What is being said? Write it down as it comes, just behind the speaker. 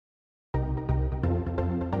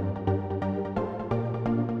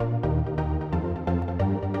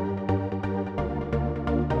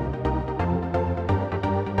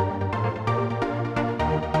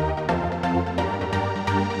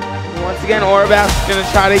again. Orbath's going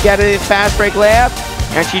to try to get a fast break layup,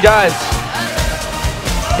 and she does.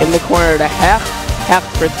 In the corner to Hecht. Hecht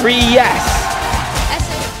for three, yes.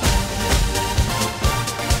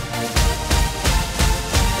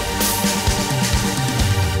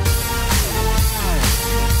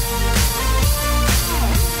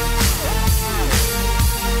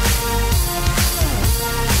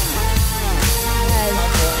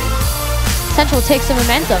 Central takes some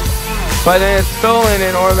momentum. But then it's stolen,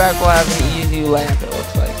 and Orbath will have an easy layup, it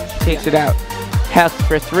looks like. She takes it out. Hecht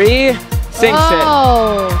for three, sinks it.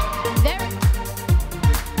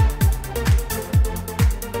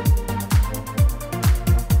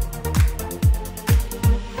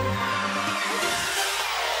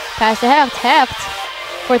 Pass to Hecht. Hecht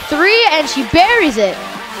for three, and she buries it.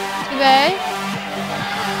 Okay.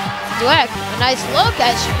 Dweck, a nice look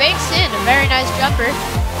as she banks in. A very nice jumper.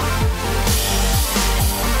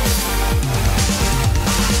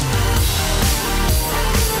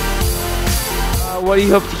 What do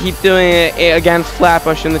you hope to keep doing against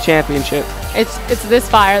Flatbush in the championship? It's this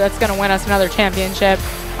fire that's going to win us another championship.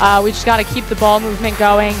 We just got to keep the ball movement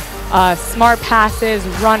going, smart passes,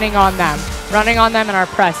 running on them. Running on them in our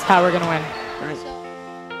press is how we're going to win.